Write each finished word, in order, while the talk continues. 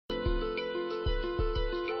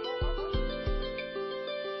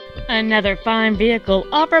Another fine vehicle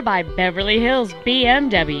offered by Beverly Hills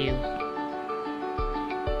BMW.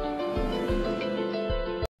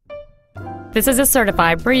 This is a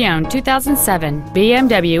certified pre-owned 2007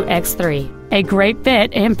 BMW X3, a great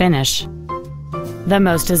fit and finish. The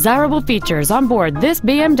most desirable features on board this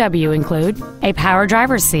BMW include a power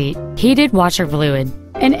driver's seat, heated washer fluid,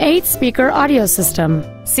 an 8-speaker audio system,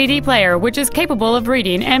 CD player which is capable of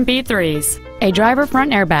reading MP3s, a driver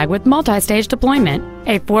front airbag with multi-stage deployment,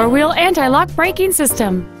 a 4-wheel anti-lock braking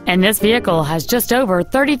system, and this vehicle has just over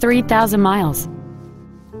 33,000 miles.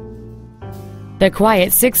 The quiet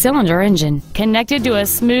 6-cylinder engine, connected to a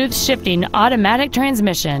smooth shifting automatic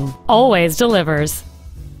transmission, always delivers.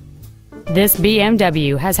 This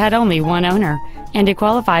BMW has had only one owner, and it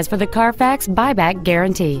qualifies for the Carfax buyback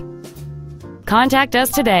guarantee. Contact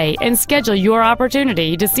us today and schedule your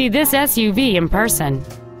opportunity to see this SUV in person.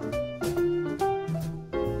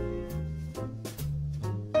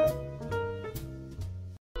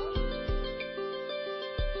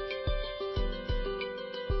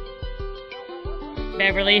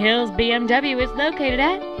 Beverly Hills BMW is located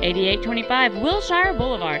at 8825 Wilshire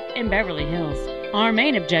Boulevard in Beverly Hills. Our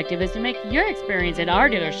main objective is to make your experience at our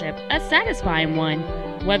dealership a satisfying one,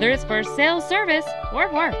 whether it's for sales, service,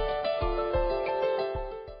 or work.